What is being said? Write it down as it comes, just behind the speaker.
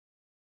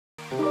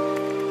ជំ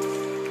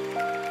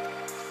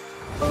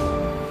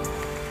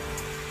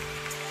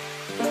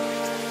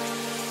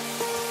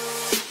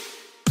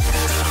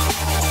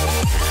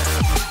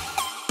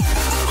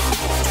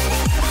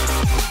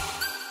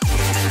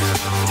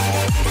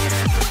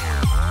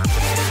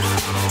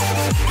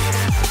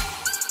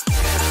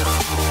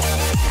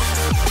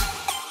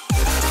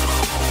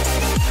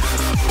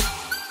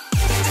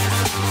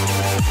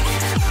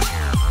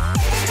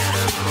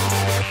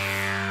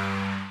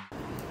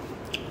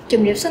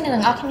រាបសួរអ្នក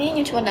ទាំងអស់គ្នាខ្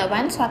ញុំឈ្មោះដាវ៉ា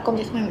ន់ស្វាគមន៍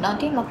ជាថ្មីម្ដង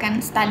ទៀតមកកាន់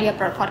Study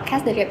Abroad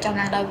Podcast ដែលរៀបចំ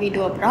ឡើងដោយ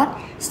WEduAbroad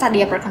Study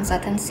Abroad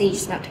Consultancy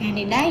សម្រាប់ថ្ងៃ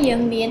នេះដែរយើ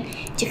ងមាន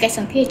ជាកិច្ចស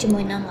ម្ភាសន៍ជាមួ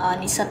យនឹង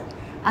និស្សិត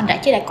អន្តរ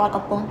ជាតិដែលគាត់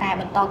កំពុងតែ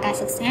បន្តការ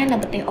សិក្សានៅ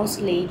ប្រទេសអូស្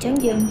ត្រាលីអញ្ចឹង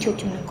យើងជួប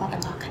ជាមួយគាត់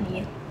ទាំងអស់គ្នា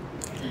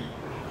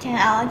ចា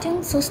អញ្ចឹង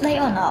សួស្ដី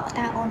អូន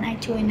តើអូនអាច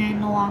ជួយណែ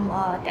នាំ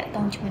តាក់ទ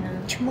ងជាមួយនឹង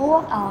ឈ្មោះ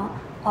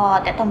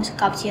តាក់ទងសា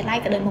កលវិទ្យាល័យ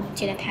ក៏ដូចមុខវិជ្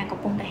ជាដែលថាកំ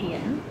ពុងតែរៀ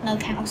ននៅ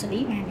ខាងអូស្ត្រាលី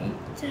បានទេ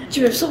ចា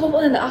ជំរាបសួរបងប្អូ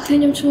នទាំងអស់គ្នា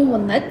ខ្ញុំឈ្មោះម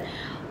និត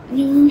ខ្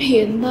ញុំ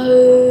រៀននៅ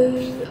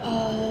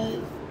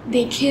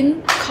Deakin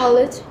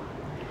College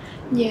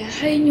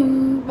ហើយខ្ញុំ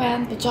បាន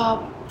បញ្ច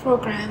ប់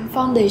program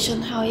foundation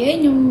ហើយ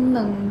ខ្ញុំ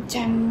នឹង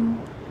ចាំ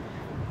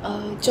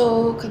ចូល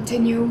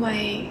continue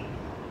my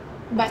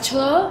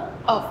Bachelor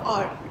of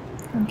Arts.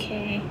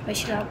 Okay,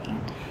 Bachelor of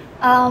Arts.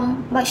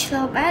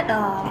 Bachelor of Arts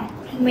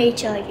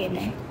major គេ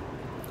ដែរ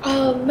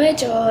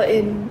major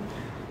in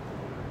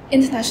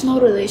international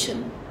relation.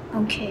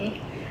 Okay.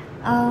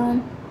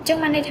 ចឹង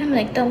បានន័យថា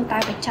មិនត្រឹមតែ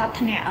បញ្ចប់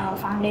ថ្នាក់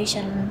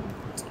foundation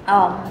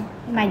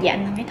មួយយ៉ាង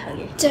ហ្នឹងឯងត្រូវ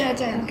ទេ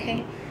ចាអូខេ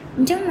អ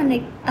ញ្ចឹងមិន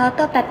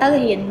តើតើទៅ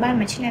រៀនបាន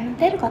មួយឆ្នាំ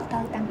ទេឬក៏ទៅ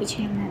តាំងពីឆ្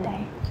នាំណាដែ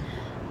រ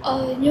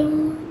ខ្ញុំ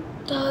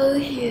ទៅ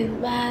រៀន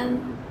បាន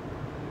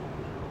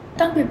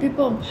តាំងពី2021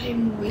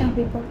តាំង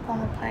ពី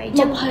2020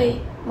ចឹង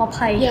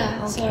20 Yeah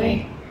sorry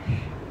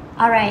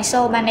Alright so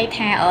បានន័យ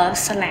ថា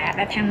សាលា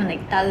ដែលថាមិន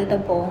ទៅ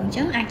ដំបូងអញ្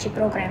ចឹងអាចជា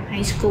program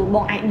high school ប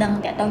ងអាចដឹង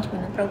តាក់ទងជាមួយ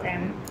នឹង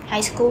program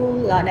high school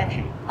ដែល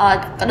ថា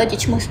ក៏ដូចជា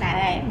ឈ្មោះសាលា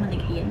ដែរមិន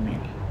រៀនមែន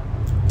ទេ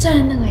ចា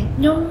ហ្នឹងហើយ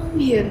ខ្ញុំ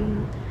រៀន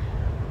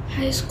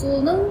high school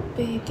ហ្នឹង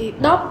ពីទី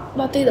10ដ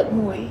ល់ទី11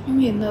ខ្ញុំ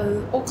រៀននៅ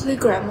Oakley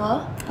Grammar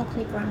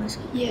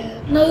School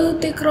នៅ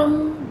ទីក្រុង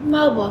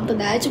Melbourne ដ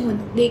ដែលជាមួយ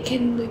នឹង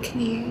Deakin ដូចគ្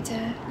នា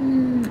ចា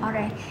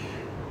Alright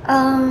អ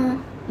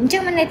ញ្ចឹ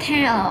ងមានន័យ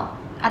ថា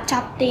អត់ច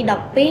ប់ទី12អ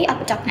ត់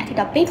បញ្ចប់ថ្នាក់ទី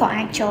12ក៏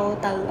អាចចូល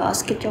ទៅ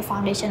skip ចូល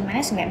foundation មែ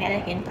នសម្រាប់អ្នកដែ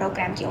លរៀន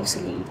program ជាអូស្ត្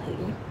រាលីទៅ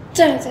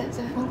ចា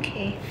អូ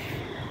ខេ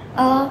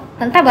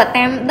ប៉ុន្តែបើ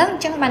តាមដឹងអ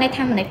ញ្ចឹងបានន័យ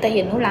ថាមិនទៅ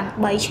រៀននោះឡើង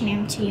3ឆ្នាំ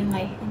ជាង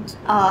ហើយ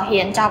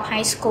រៀនចប់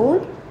high school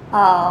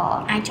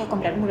អាចចូលក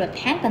ម្រិតមូលដ្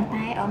ឋានប៉ុន្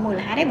តែមូល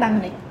ហេតុឯងបាន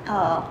មិន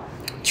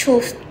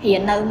choose រៀ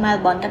ននៅ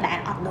Melbourne ដដែល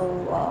អត់ដូរ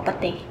ប្រ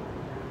ទេស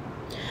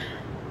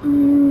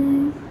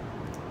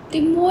ទី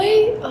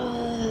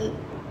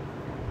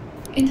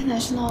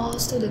1international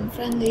student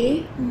friendly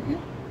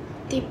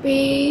ទី2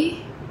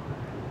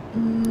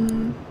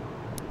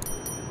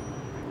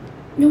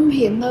ខ្ញុំ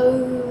រៀននៅ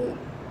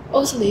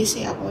អូស្ត្រាលីស្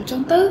រាប់អញ្ចឹ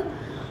ងទៅ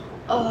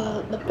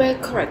the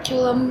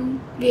curriculum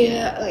វា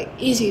like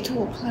easy to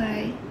apply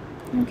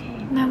okay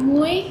ណា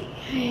មួយ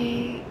ហើយ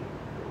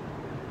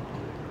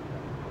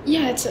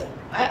yeah it's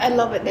I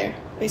love it there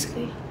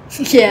basically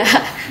yeah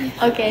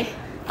okay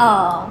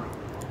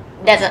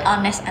that's an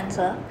honest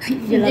answer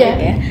you love it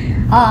there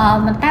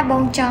មិនតែប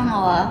ងចង់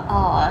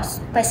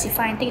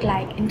specify តិច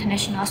like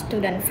international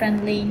student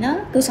friendly ហ្នឹង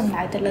គឺសំ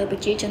ដៅទៅលើប្រ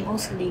ជាជនអូ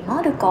ស្ត្រាលីមក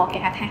ឬក៏គេ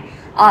ហៅថា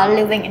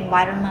living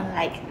environment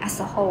like as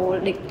a whole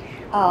ដូច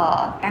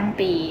តាំង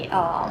ពី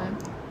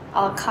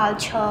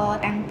culture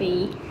តាំងពី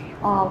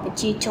ប្រ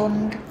ជាជន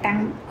តាំង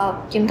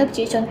ជំនឿប្រ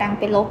ជាជនតាំង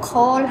ពី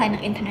local ហើយនិ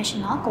ង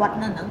international គាត់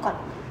នៅហ្នឹងគាត់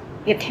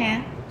និយាយថា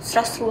ស្រ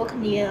ស់ស្រួលគ្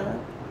នា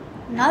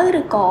នៅ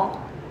ឬក៏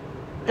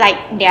like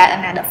there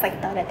another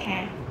factor ដែលថា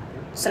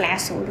សាលា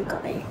ស្រួលឬក៏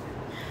អី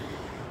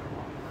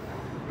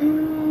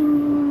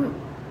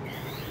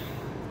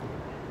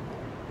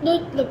ដូ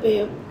ចរបៀ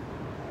ប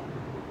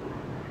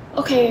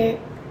អូខេ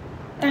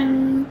តាំង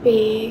ពី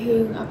រឿ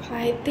ង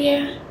apply ផ្ទះ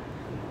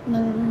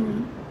និង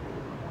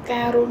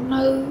ការរស់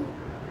នៅ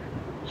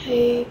ហើ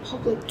យ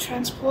public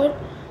transport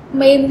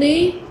mainly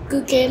គឺ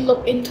គេ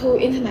look into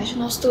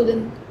international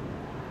student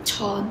ច្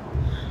រើន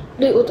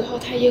ដូចឧទាហរ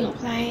ណ៍ថាយើង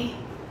apply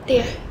ផ្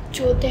ទះ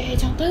ជួលផ្ទះអី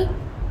ចឹងទៅ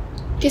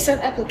គេ send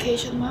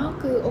application មក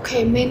គឺ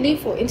okay mainly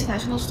for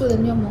international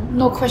student ខ្ញុំ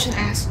no question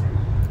asked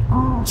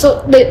so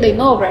they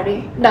know already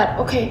that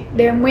okay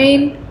their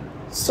main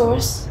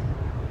source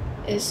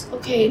is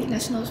okay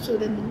international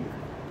student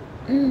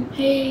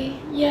hey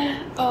yeah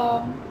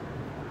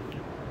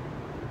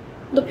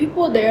the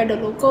people there the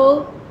local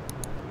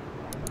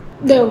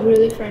they're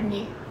really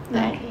friendly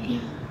like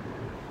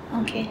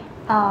okay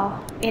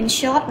in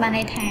short បាន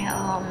ន័យថា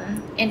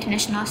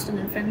international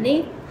student friendly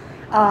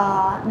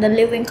the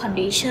living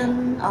condition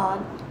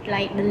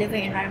like the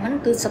living environment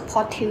គឺ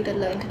supportive ទៅ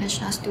លើ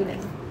international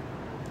student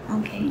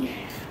okay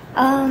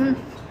អ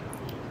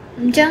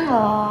ញ្ចឹង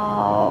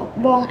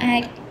បងអា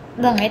ច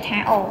ដឹងឯថា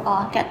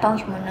តាក់ទង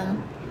ជាមួយនឹង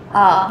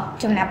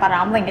ចំណាប់អារ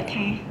ម្មណ៍វិញគេ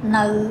ថា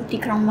នៅទី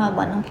ក្រុង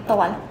Melbourne នឹងផ្ទា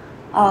ល់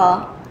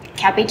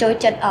ក្រៅពីចូល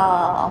ចិត្ត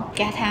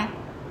គេថា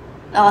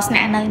ស្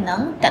នាក់នៅហ្នឹ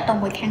ងតើត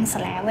មួយខាងសា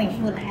លាវិញ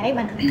មូលហេតុ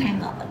បានខាង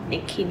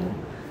Deakin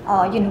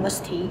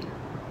University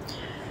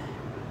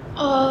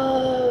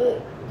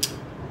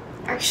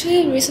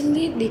actually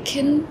recently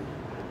Deakin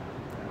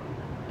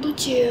ដូច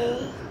ជា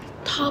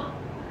top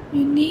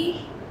uni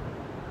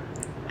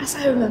as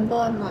I remember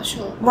I'm not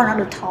sure one of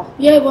the top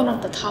one of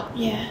the top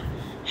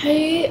ហើ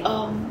យ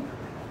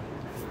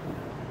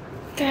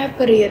ការប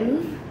រៀន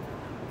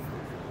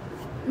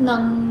និ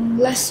ង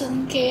lesson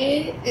គេ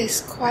is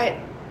quite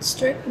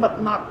strict but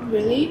not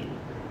really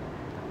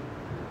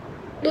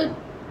ដូច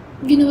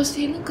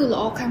university ហ្នឹងគឺល្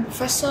អខាង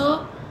professor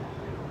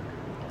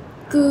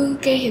គឺ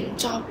គេហ៊ាន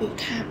ចោលពី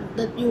ថាបណ្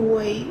ឌិតយូរ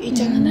អី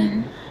ចឹងណា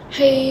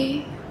ហើយ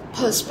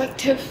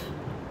perspective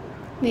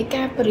នៃ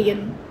ការបរៀន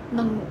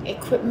និង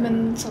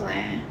equipment សា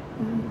លា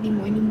នី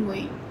មួ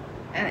យ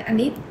I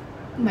need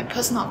my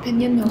personal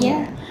opinion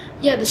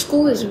the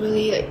school is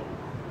really like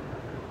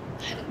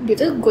with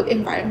a good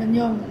environment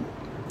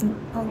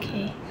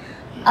okay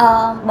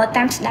បើ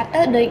តាមស្ដាប់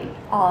ទៅដូច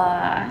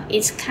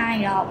it's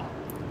kind of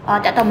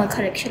តើតមក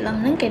curriculum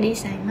ហ្នឹងគេ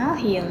design មក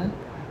រៀង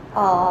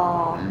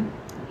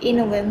in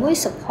a way មួយ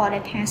support ដែ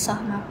លថាសិស្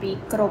សមកពី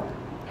គ្រប់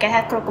គេថា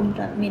គ្រប់កម្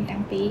រិតមានតាំ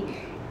ងពី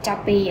ចា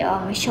ប់ពី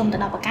មធ្យមទៅ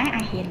ដល់បកាយ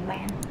អាចរៀន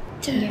បាន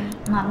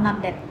not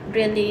that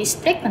really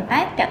strict ប៉ុន្តែ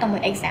តើតមួយ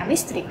exam is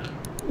strict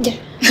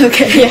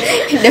okay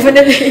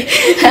definitely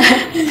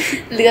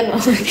លឿនមក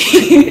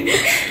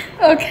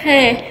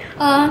okay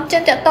ចឹ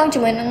ងតើតជា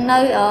មួយនឹងនៅ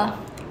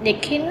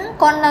Deakin ហ្នឹង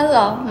គាត់នៅ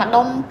ម្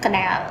ដុំកណ្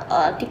ដាល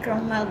ទីក្រុង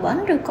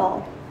Melbourne ឬក៏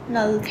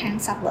នៅខាង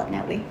suburb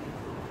ណាវិញ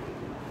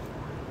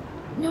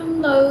ខ្ញុំ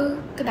នៅ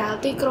កណ្ដាល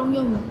ទីក្រុងខ្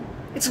ញុំ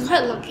It's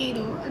quite lucky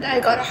though that I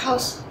got a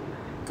house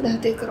កណ្ដាល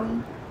ទីក្រុង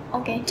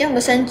Okay ចឹង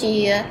បើសិនជា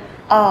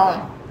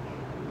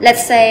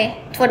let's say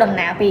ធ្វើដំ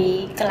ណើរពី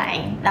កន្លែង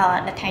ដល់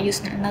ថា you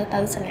ស្នាក់នៅទៅ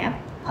សាលា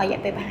ហើយរយៈ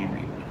ពេលប្រហែល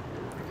ណា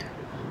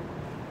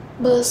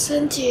បើសិ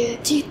នជា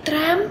ជិះត្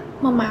រាម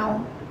1ម៉ោង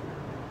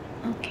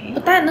Okay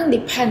ប៉ុន្តែនឹង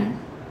depend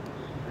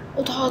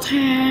ឧទាហរណ៍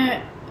ថា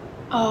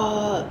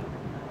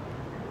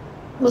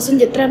បើសិន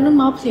ជាត្រាមនឹង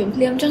មកភ្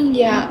លាមចឹង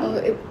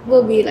it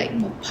will be like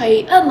 30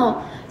នា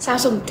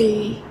ទី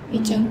អ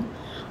ញ្ចឹង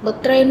បើ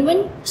train វិញ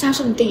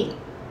30នា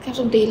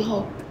ទីរហូ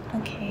ត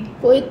Okay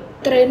ព្រោះ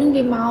train នឹង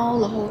វាមក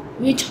រហូត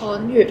វាច្រើន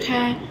វា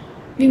ថា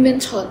វាមាន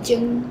ច្រើនជា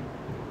ង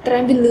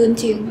train វាលឿន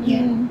ជាង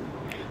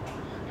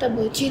តែ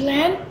បើជិះ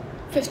ឡាន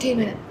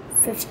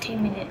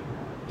15 minutes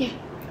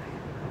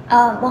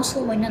បងសួ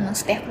រមួយនឹង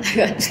ស្ទះផ្លូ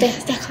វស្ទះ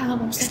ខ្លាំង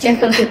បងស្ទះខ្លាំង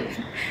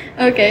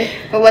Okay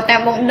បើតាម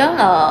បងដឹង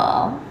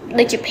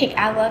ដូចជា peak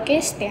hour គេ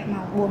ស្ទះ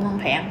ម៉ោង 4 ម៉ោង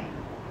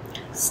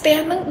 5 ស្ទះ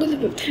ហ្នឹងដូចរ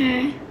បៀបថា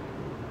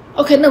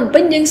អូខេនៅពេ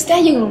ញយើងស្ទះ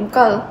យើងរំ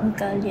កិល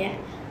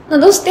នៅ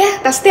នោះស្ទះ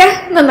តែស្ទះ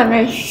នៅហ្នឹង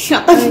ហើយអ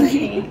ត់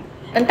ទៅ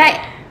ប៉ុន្តែ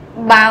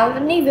បើ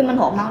នេះវាមិន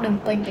រកម៉ោងដល់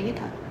ពេញទៅទេ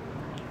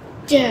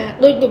ចា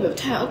ដូចរបៀប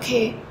ថាអូ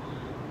ខេ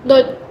ដូ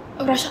ច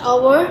rush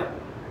hour 7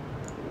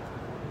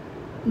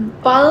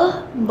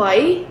 8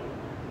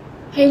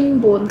ហើយ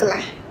9កន្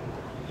លះ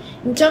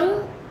អញ្ចឹង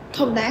ធ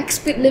ម្មតា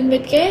speed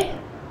limit គេ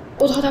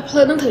ឧទាហរណ៍ថាផ្លូ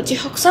វនឹងត្រូវជិះ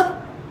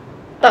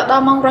60ដ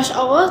ល់ម៉ោង rush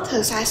hour ត្រូ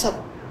វ40អ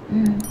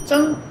ញ្ចឹ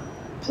ង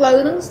ផ្លូវ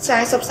នឹង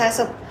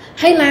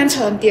40ហើយឡានច្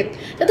រើនទៀត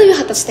ទៅវា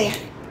ហត់តែស្ទះ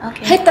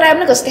ហើយ tram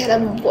នឹងក៏ស្ទះដែរ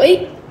មកពួកអី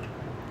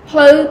ផ្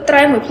លូវ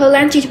tram មួយផ្លូវ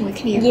ឡានជិះជាមួយ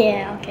គ្នា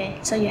okay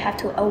so you have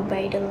to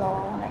obey the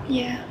law like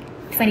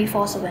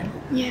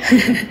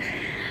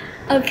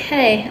 24/7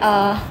 okay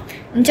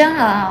អញ្ចឹង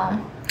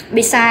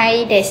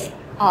beside this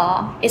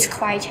it's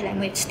quite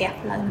challenging with ស្ទះ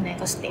ផ្លូវណា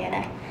ក៏ស្ទះ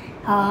ដែរ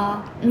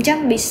អញ្ចឹង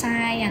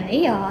beside អា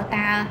នេះ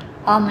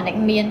តើមិន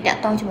មានតាក់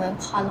ទងជាមួយ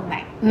ផលលំបា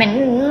កមិន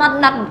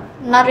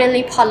not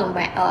really ផលលំ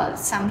បាក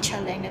some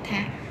challenge ដែលថា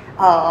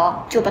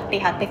ជួបប្រទះ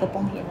ហើយពេលកំ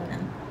ពុងរៀនហ្នឹ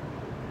ង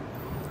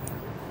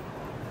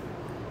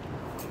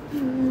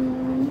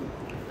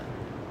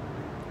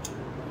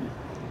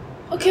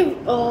Okay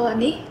អា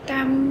នេះ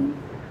តាម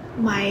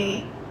my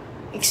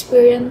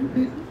experience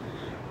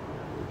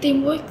ទី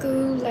មួយគឺ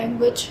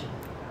language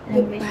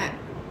ពិបា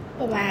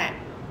ក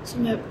ស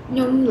ម្រាប់ខ្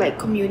ញុំ like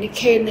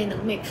communicate និ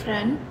ង make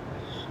friend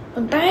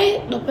ប៉ុន្តែ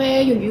ដល់ពេល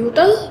យូរ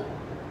ទៅ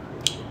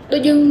ដូ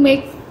ចយើង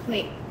make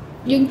like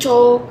យើងចូ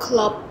ល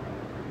club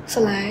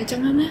សាលាអញ្ចឹង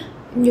ណា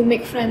you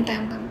make friend តា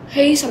មហ្នឹង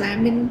ហើយសាលា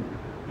មាន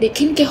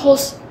Deakin គេ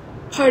host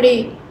party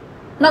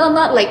not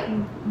like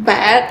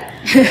bad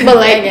but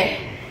like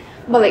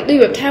ដូច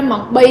វាថាម៉ោ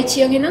ង3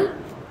ជាងហ្នឹង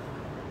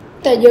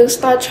តែយើង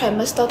start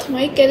trimester ថ្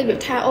មីគេវា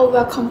ថា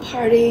welcome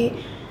party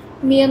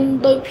មាន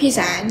ដូច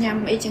pizza ញ៉ាំ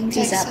អីចឹង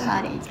pizza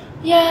party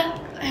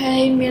ហើ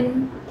យមាន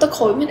ទឹក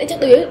ក្រូចមានអីចឹង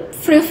ដូច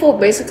free food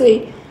basically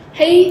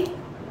ហើយ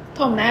ធ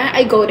ម្មតា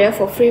I go there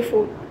for free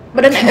food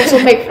but then I also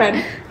make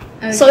friends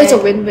so it's a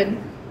win-win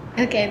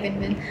okay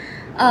win-win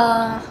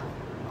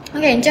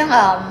okay អញ្ចឹង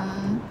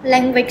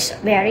language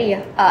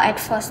barrier at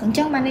first អញ្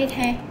ចឹងបានន័យ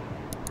ថា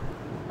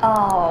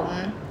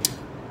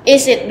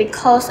is it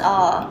because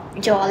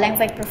your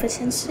language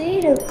proficiency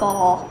ឬក៏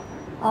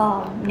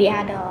the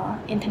other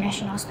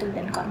international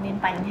student គាត់មាន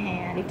បញ្ហា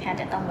ឬថា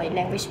តើតើ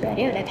language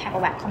barrier ដែលថាពិ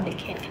បាក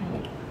communicate គ្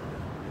នា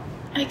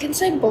I can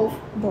say both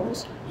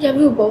yeah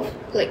we were both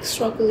like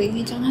struggling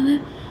អញ្ចឹងណា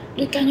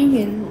ដូចកាលខ្ញុំ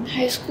រៀន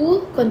high school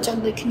ក៏ចង់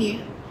ដូចគ្នា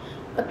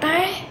ប៉ុន្តែ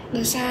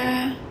ដោយសារ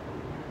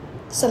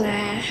សាលា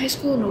high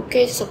school នោះ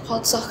គេ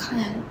support សិស្សខ្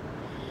លាំង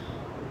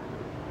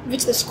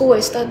which the school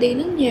I study ហ្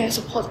នឹង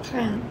support ខ្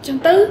លាំងអញ្ចឹង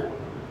ទៅ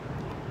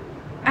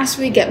as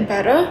we get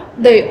better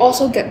they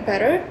also get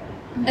better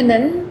and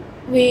then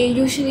we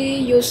usually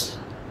use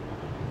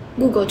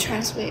Google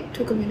Translate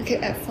to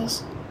communicate at first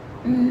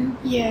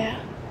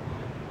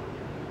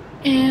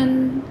and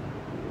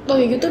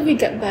though you do we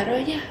get better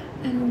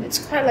and it's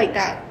quite like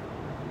that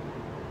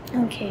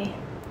okay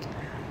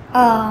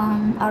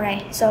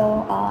alright so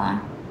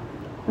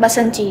បើ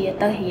សិនជា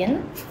ទៅរៀន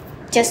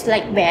just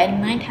like bear in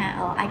mind ថា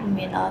អាច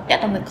មានតែ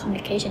ទៅ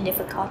communication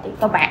difficulty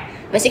ពិបាក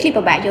basically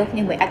ពិបាកយកគ្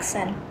នាមួយ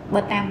accent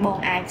បើតាមបង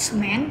អាចស្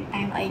មាន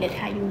តាមអីដែល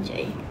ថាយូរនិ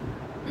យាយ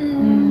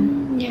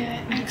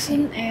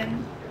accent and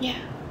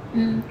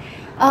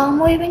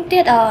មួយវិញទៀ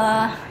ត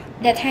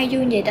ដែលថាយូ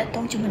រនិយាយទៅ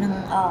ទៅជាមួយនឹង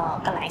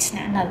កន្លែងស្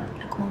នាក់នៅ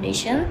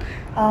accommodation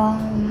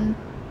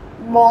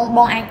ប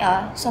ងអាច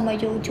សូមឲ្យ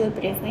យូរជួយ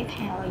brief វិញ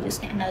ថាយូរ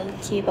ស្នាក់នៅ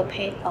ជាប្រ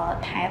ភេទ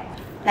type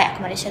ដែល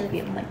accommodation រ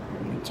បៀបមិន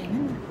អញ្ចឹង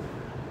ណា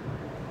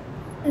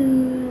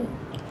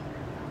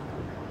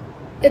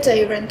it's a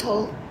rental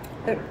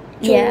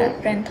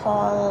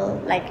rental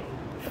like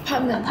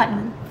apartment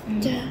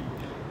ចា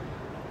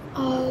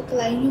កន្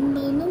លែងខ្ញុំ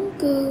នៅហ្នឹង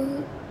គឺ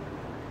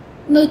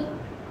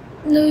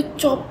នៅ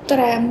ជាប់ត្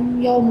រាម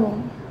យកមក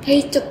ហើយ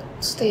ចិត្ត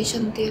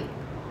station ទៀត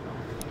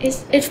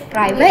it's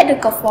private ឬ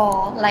ក៏ for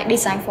like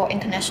design for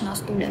international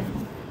student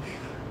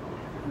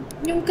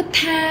ខ្ញុំគិត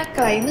ថាក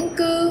ន្លែងហ្នឹង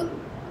គឺ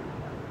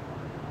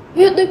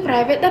វាដូច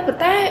private ដែរប៉ុ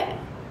ន្តែ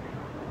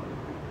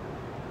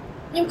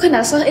ខ្ញុំឃើញ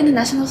ថាសិស្ស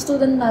international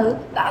student នៅ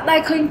តែ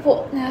ឃើញពួក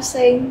ណាផ្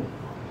សេង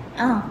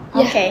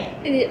okay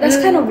that's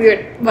kind of weird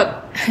but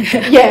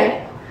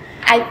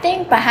I think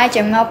ប្រហែល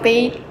ជាមកពី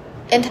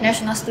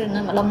international student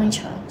ម្ដុំនឹង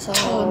ច្រើន so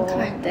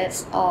that's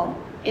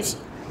it's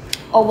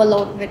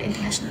overload with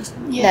international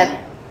students that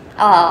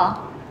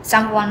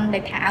someone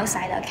that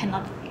outsider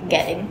cannot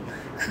get in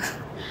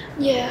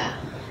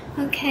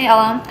okay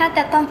តើត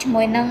តជា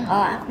មួយនឹង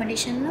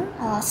accommodation នោះ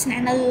ស្នា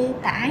ក់នៅ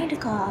តែឯងឬ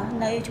ក៏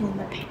នៅជាមួយ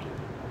មិត្តភក្តិ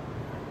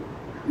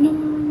ខ្ញុំ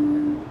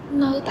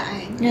នៅតែឯ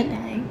ង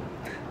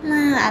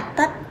មួយអា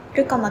ទិត្យ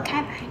ឬក៏មួយខែ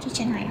ប្រហែលជា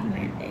ចំណាយអស់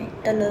មែនទេ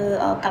ទៅលើ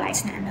កន្លែង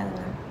ស្នាក់នៅ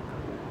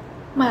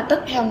មួយអាទិ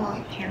ត្យ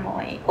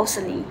500អូស្ត្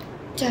រាលី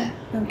ចា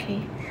អូខេ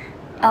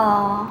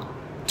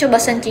ចុះបើ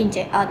សិនជាត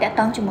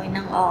តជាមួយ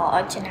នឹង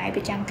ចំណាយ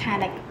ប្រចាំខែ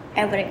like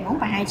average ហ្មង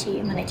ប្រហែលជា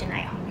មិនចំណា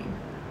យអស់មែន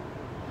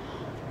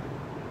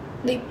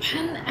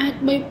depend អាច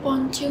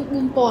 3000 ជាង 4000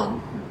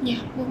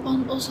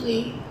 4000 អូស្ត្រាលី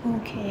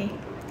okay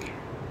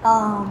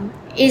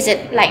is it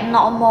like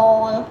normal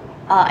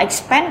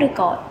expense ឬ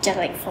ក៏ just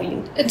like for you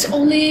it's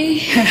only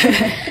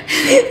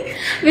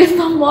វា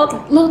មក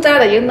លោកតា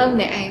តែយើងនៅម្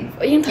នាក់ឯង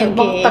យើងត្រូវ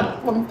បង់ទឹក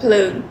បង់ភ្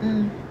លើង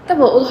តែ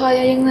បើឧទាហរណ៍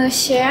យើងនៅ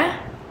share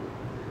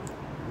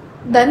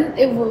then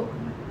it will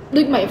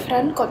ដូច my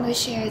friend គាត់នៅ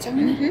share អញ្ចឹង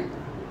ណា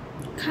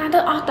ខាទៅ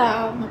អស់តែ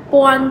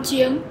 1000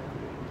 ជាង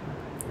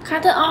ខា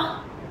ទៅអស់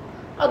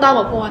ដល់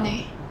 1000 ទេ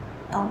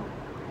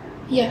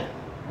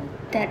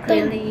that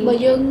really បើ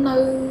យើងនៅ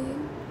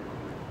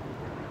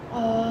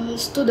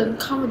student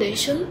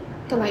accommodation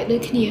កន្លែងដូ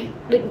ចគ្នា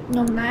ដូចខ្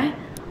ញុំដែរ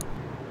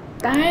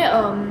តែ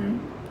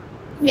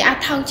វាអាច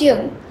ថោកជាង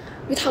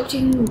វាថោកជា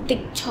ងបន្តិច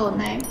ច្រើន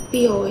ដែរ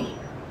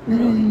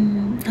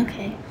200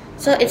 okay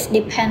so it's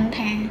depend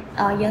ថា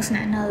យើងស្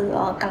នាក់នៅ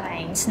កន្លែ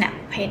ងស្នាក់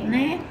ប្រភេទ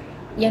ណា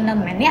យើងនៅ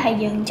ម្នាក់នេះហើយ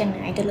យើងចំ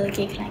ណាយទៅលើ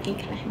គេខ្លះ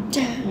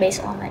ចា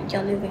based on like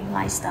your living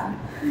lifestyle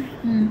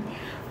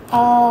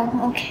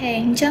អូខេ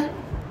អញ្ចឹង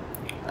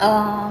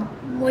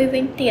មួយ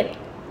វិញទៀត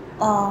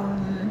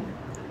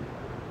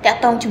តើ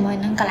តងជាមួយ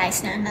នឹងកន្លែង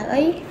ស្នាក់នៅ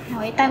អី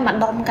ហើយតែម្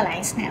ដុំកន្លែ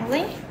ងស្នាក់វិ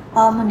ញ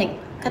មនិក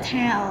គាត់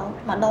ថា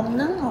ម្ដុំហ្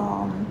នឹង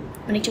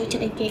មនិកជួយចិ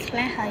ត្តអីគេខ្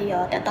លះហើយ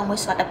តើតងមួយ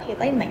សុខភាព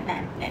អីមិនដែ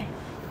រ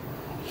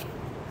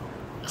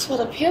សុ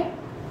ខភាព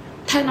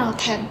 10 out of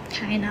 10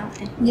 10 out of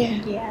 10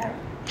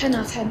 10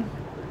 out of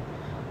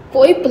 10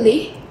ពួកប៉ូលី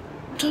ស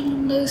ចូល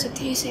នៅសិទ្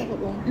ធិសេរី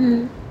បង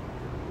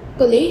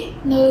ប៉ូលីស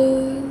នៅ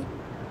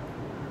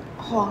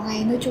ហងៃ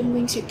នៅជុំ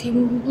វិញសិទ្ធិ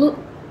លក់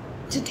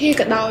សិទ្ធិ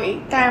ក៏ដោយ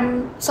តាម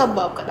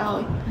suburb ក៏ដោយ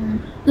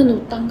នៅនោះ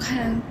តឹង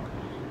ខាង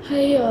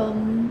ហើយ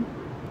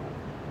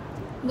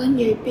បើនិ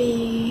យាយពី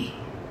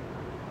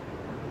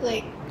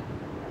like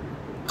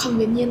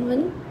convenient វិ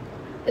ញ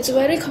it's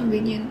very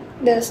convenient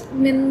there's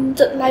មាន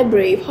ចិត្ត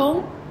library ផង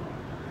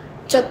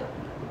ចិត្ត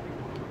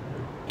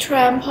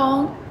tram ផង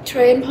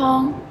train ផង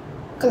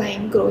កន្លែង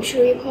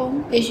grocery ផង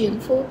Asian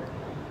food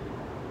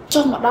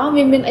ចុះមកដល់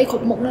វាមានអីគ្រ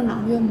ប់មុខនៅក្នុង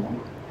វាហ្មង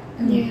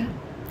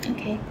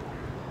okay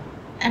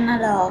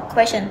another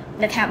question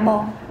ដែលថាប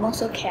ង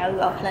សួរក្រៅ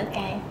ផ្លូវ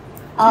ការ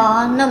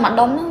នៅម្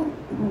ដុំហ្នឹង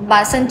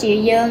បើសិនជា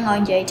យើងនិ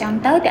យាយចាំ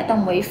ទៅតើត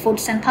មួយ food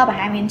center ប្រ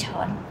ហែលមានច្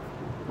រើន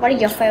what is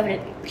your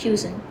favorite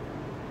cuisine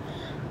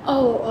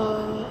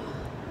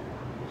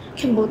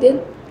Cambodian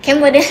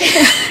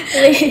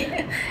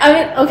I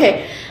mean okay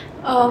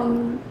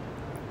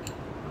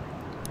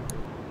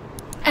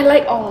I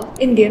like all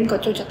Indian ក៏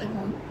ចូលចិត្តដែរហ្ម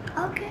ង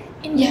okay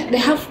India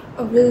they have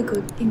a really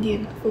good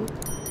Indian food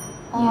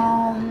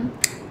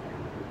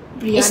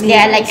Is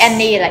there like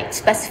any like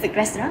specific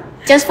restaurant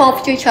just for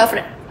future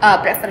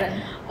preference?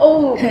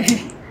 Oh,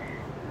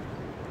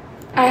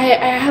 I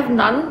have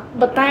none,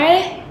 but តែ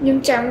ខ្ញុំ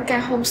ចាំកា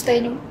រ homestay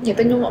ខ្ញុំនិយាយ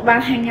ទៅខ្ញុំមកបាន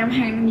ហាងញ៉ាំ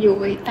ហាងយូរ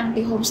ហើយតាំង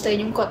ពី homestay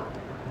ខ្ញុំគាត់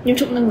ខ្ញុំ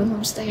ជប់នឹងមួយ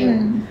homestay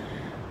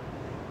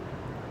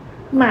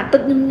មួយអាទិ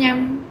ត្យខ្ញុំញ៉ាំ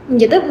និ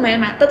យាយទៅមិនមែន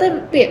មួយអាទិត្យទេ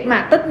ពាក្យមួយ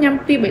អាទិត្យញ៉ាំ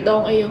2-3 ដ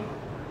ងអី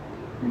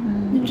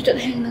ខ្ញុំចូលចិត្ត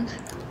ហាងហ្នឹងខ្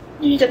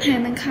ញុំចូលចិត្តហាង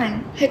ហ្នឹងខ្លាំង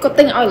ហើយគាត់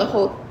ទិញឲ្យរ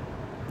ហូត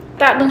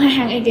តែអត់ដឹងថា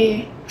ហាងអីគេ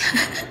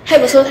ហើយ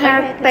បើសួរថា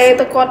តែ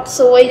ទៅគាត់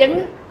សួរអីចឹង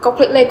ក៏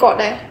ភ្លេចលេខគាត់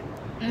ដែរ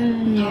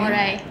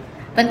alright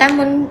ប៉ុន្តែ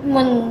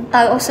មុន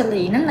ទៅអូស្ត្រា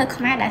លីហ្នឹងនៅ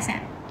ខ្មែរដែរសា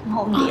ក់ម្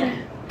ហូបនេះ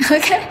អូ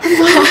ខេ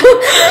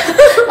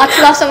អត់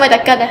ឆ្លោះសមតែ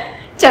កាត់ដែរ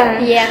ចា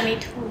Yeah me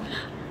too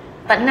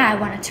but now I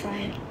want to try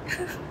it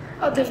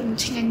អត់ទៅ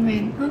ឆ្ងាញ់មែ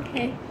នអូ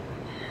ខេ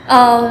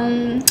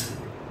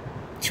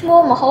ឈ្មោះ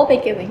ម្ហូបអី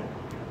គេវិញ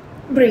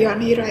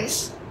Biryani rice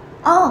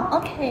Oh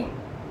okay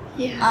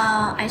Yeah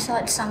I saw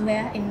it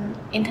somewhere on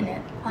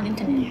internet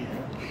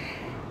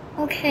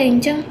Okay អ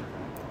ញ្ចឹង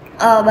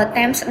បើ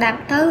តាមស្ដាប់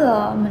ទៅ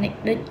មិន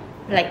ដូច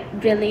like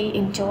really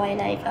enjoy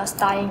like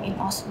studying in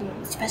Australia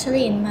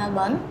especially in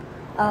Melbourne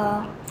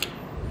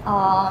អ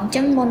ញ្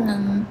ចឹងមុននឹ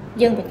ង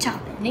យើងបញ្ច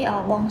ប់នេះ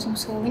បងសុំ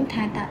សួរវិញ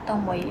ថាតើតើ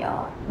មួយ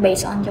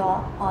based on your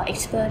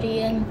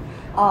experience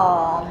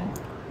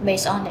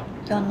based on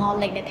your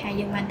knowledge ដែលថា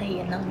យើងបានទៅ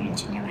រៀននឹងមាន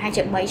ឆ្នាំហើយ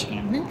ជា3ឆ្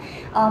នាំហ្នឹង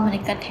មិន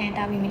គិតថា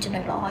តើវាមានចំណុ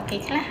ចល្អឲ្យគេ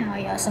ខ្លះហើ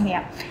យសម្រា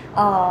ប់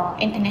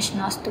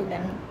international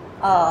student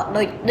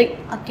ដូច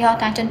អត់យក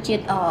តាមជនជា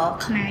តិ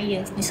ខ្មែរយើ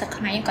ងនិស្សិត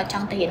ខ្មែរយើងក៏ច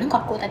ង់ទៅរៀនហ្នឹងគា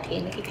ត់គួរតែរៀ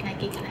នគេខ្លះអ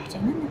ញ្ចឹ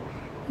ងណា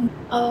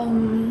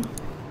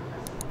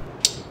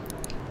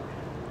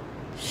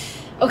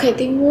អូខេ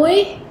ទី1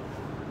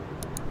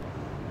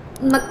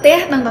មកផ្ទះ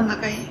ដឹងតែមក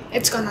អី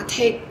it's gonna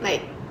take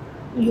like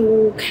you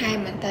ខែ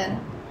មែនតើ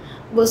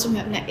បើសម្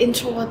រាប់អ្នក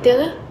introvert ទៀ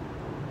ត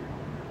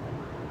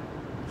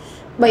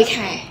3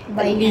ខែ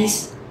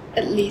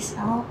at least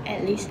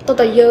តើ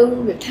តើយើង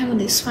វាថាម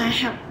នុស្សស្វា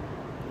ហាប់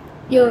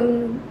យើង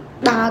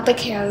ដើរទៅ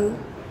ក្រៅ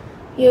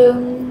យើង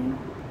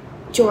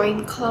join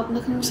club នៅ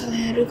ក្នុងសា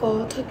លាឬក៏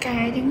ធ្វើការ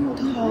អញ្ចឹងឧ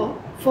ទាហរណ៍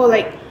for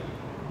like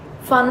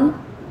fun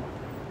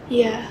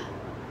yeah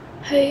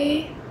ហើយ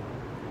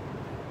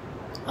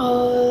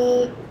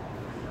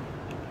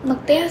មក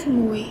ផ្ទះ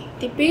មួយ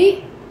ទី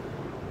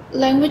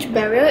2 language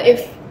barrier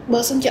if បើ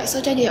សិនជាអត់សូ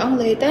វចេះនិយាយអង់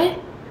គ្លេសទេ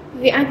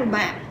វាអាចពិ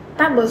បាក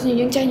តែបើសិនជា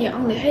យើងចេះនិយាយអ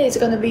ង់គ្លេសហើយ it's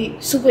gonna be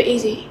super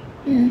easy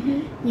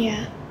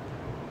yeah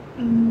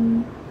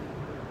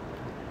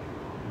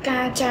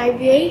ការចាយ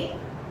វាយ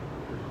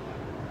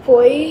ព្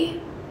រោះ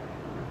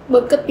បើ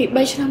គិតពី3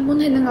ឆ្នាំមុន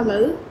ហើយនឹងឥឡូ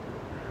វ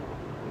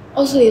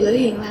អូស្ត្រាលី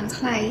រៀងឡើង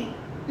ថ្លៃ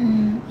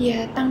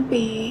yeah តាំង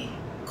ពី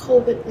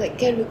COVID like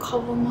get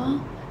recover មក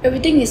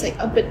everything is like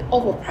a bit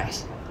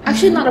overpriced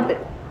actually not a bit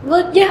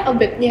but yeah a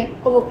bit yeah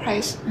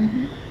overpriced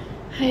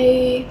hey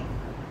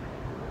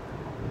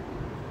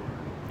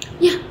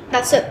yeah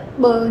that's it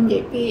បើនិយា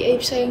យពីអី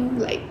ផ្សេង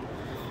like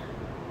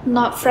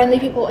not friendly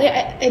people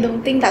I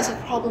don't think that's a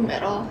problem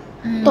at all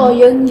តើ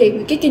យើងនិយាយ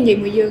មួយគេនិយាយ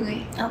មួយយើងឯង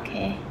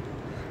Okay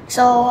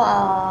so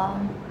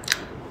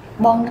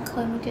បងនឹក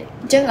ឃើញមួយទៀត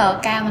អញ្ចឹង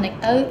ការមកនេះ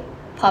ទៅ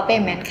ប្រើពេល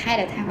ប្រហែលខែ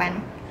ដែលថាបាន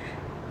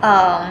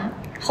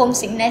home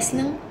sickness ហ្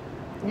នឹង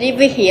នេះ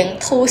វារៀង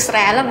ធូរស្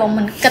រាលបង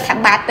មិនគិតថា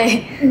បាត់ទេ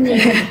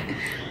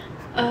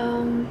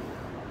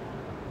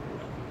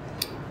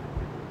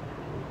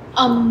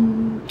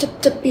ចិត្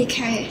ត2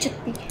ខែ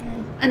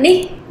អានេះ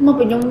មក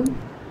ពីខ្ញុំ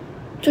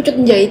ចូលចិត្ត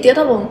និយាយទៀត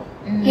ហ៎បង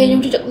ហើយខ្ញុំ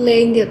ចូលចិត្តលេ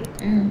ងទៀត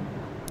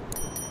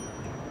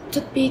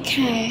ចិត្ត2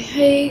ខែ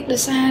ហើយដោយ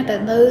សារតែ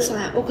នៅសា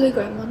លាអូខេក្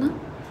រោយមកហ្នឹង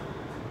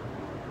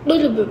ដូច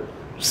របៀប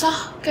សោះ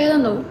គេទៅ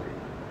នោះ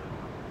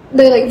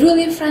they like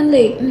really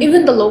friendly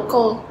even the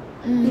local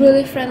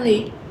really friendly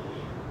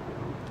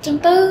ចឹង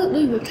ទៅ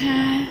ដូចវាថា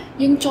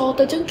យើងចូល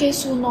ទៅចឹងគេ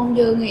សួរនាំ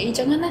យើងអី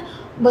ចឹងណា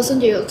បើសិន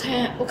ជាថា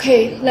okay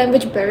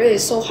language barrier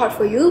is so hard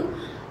for you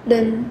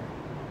then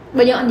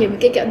បើយើងអត់និយាយមួយ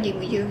គេអត់និយាយ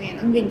មួយយើងឯងហ្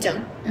នឹងវាអញ្ចឹង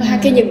បើថា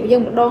គេនិយាយមួយយើ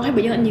ងម្ដងហើយ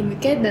បើយើងអត់និយាយមួយ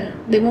គេ then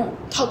they won't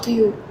talk to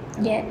you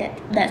yeah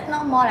that's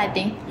normal I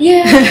think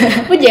yeah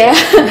but yeah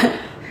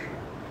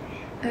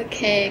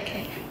okay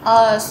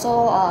so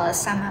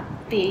sum up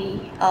ពី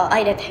អី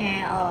ដែលថា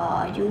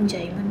យូរនិ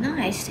យាយមិនហ្នឹង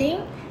I think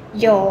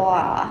your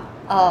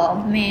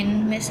main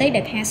message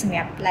ដែលថាសម្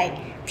រាប់ like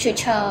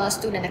future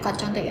student ដែលគាត់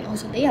ចង់ទៅរៀនអូ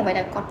ស្ត្រាលីអ្វី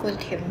ដែលគាត់គួរ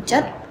ត្រៀមចិ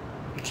ត្ត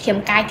ត្រៀម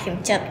កាយត្រៀម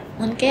ចិត្ត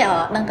មុនគេ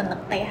ដឹងតំណឹ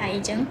ងទេហើយអ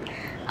ញ្ចឹង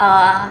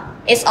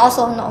it's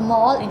also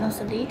normal in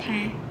Australia ថា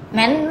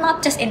man not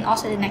just in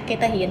Australia ណាគេ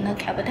ទៅរៀននៅ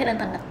ក្រៅប្រទេសដឹង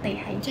តំណឹងទេ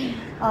ហើយ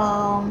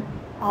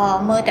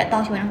មើលតត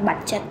ជាមួយនឹង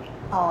budget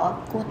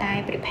គួរតែ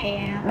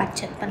prepare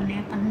budget ប៉ុណ្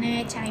ណា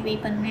ចាយវា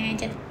ប៉ុណ្ណា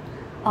ចេះ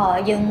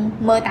យើង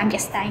មើលតាមជា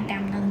ក់ស្ដែងតា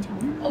មនឹងអញ្ចឹង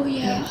oh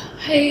yeah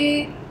ហើយ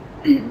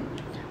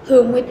រឿ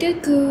ងមួយទៀត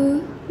គឺ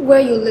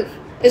where you live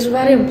is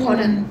very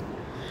important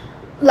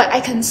like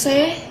I can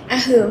say អា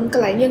រឿងក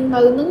ន្លែងយើង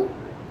នៅហ្នឹង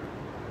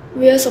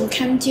វាសំ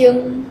ខាន់ជាង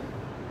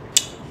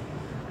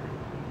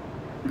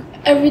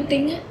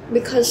everything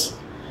because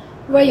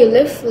where you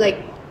live like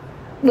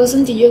បើសិ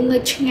នជាយើងនៅ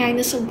ឆ្ងាយ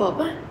នៅ suburb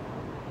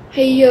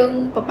ហើយយើង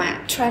ពិបាក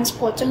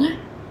transport ចឹងណា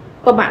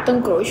bà bạn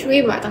từng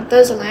grocery bà bạn từng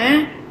tơ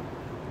lá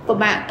bà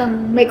bạn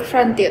từng make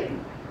friend tiệt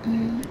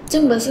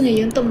chứ bà xin thì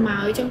dân tầm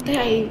màu trong thế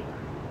ai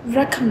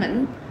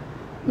recommend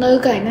nơi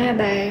cái này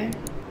là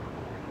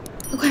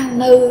khoan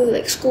nơi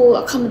like school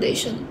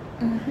accommodation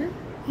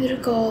rồi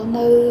có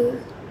nơi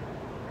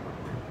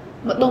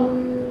mà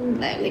đông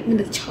lại like mình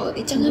được chờ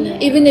thì chẳng hạn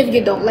even if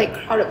you don't like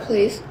crowded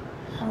place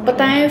but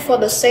then for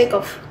the sake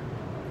of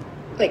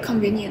like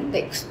convenient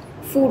like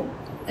food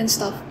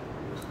and stuff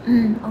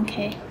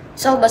okay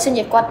so bà xin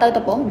về qua tới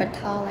tập 4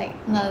 better like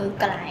nơi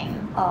cái lại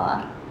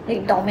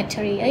like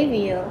dormitory ấy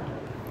vì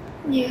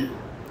yeah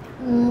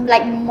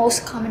like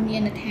most commonly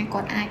in the town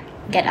còn ai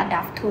get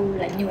adapt to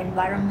like new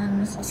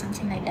environments or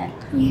something like that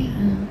yeah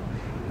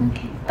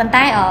okay còn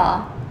tại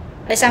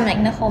tại sao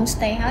mìnhនៅ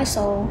homestayហើយ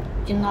so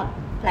you're not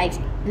like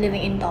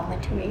living in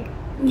dormitory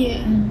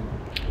yeah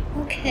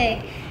okay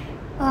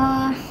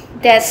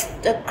that's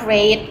a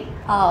great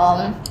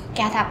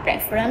គេថា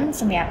preference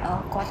សម្រាប់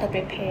គាត់ទៅ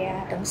prepare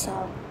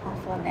themselves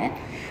for that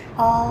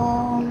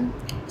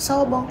so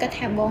បងគិត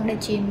ថាបងដូច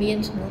ជាមាន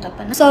សំណួរតែ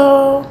ប៉ុណ្ណឹង so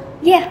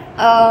yeah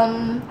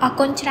អរ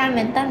គុណច្រើន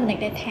មែនតើមិន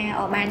ដឹងថា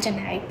បានចំ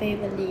ណាយពេល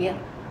វេលា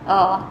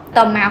ត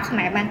មកខ្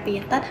មែរបានពី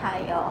អាទិត្យហើយ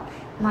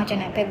មកចំ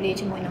ណាយពេលវេលា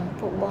ជាមួយនឹង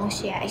ពួកបង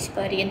share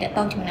experience ត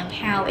ទៅជាមួយនឹង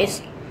how is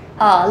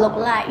look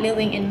like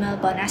living in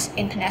Melbourne as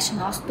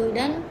international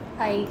student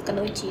ហើយក៏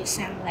ដូចជា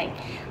some like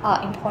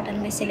important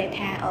message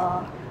ថា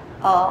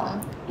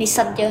និស្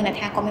សិតយើងដែល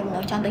ថាគាត់មានបំណ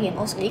ងចង់ទៅរៀន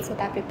អូស្ត្រាលីគឺ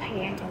តែ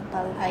prepare អញ្ចឹង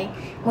ទៅហើយ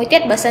មួយទៀ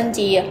តបើសិន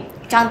ជា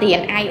ចង់ទៅរៀ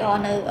ន IR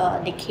នៅ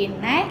Deakin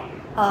ណា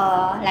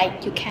like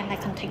you can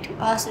like contact to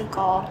us ឬ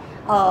ក៏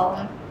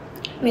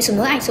មានសំ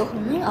ណួរអាចសួរក្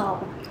នុង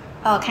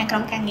ខាងក្រុ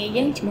មការងារ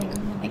យើងជាមួយនឹ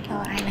ងមិនក៏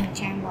អាចនឹង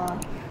ចាំ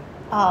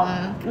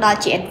ដល់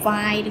ជា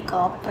advice ឬ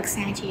ក៏ប្រឹក្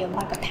សាជាយោប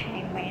ល់បន្ថែ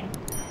មមែន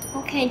អូ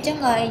ខេអញ្ចឹង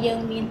យើង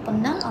មានប៉ុ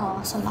ណ្ណឹង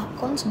សូមអរ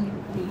គុណសម្រាប់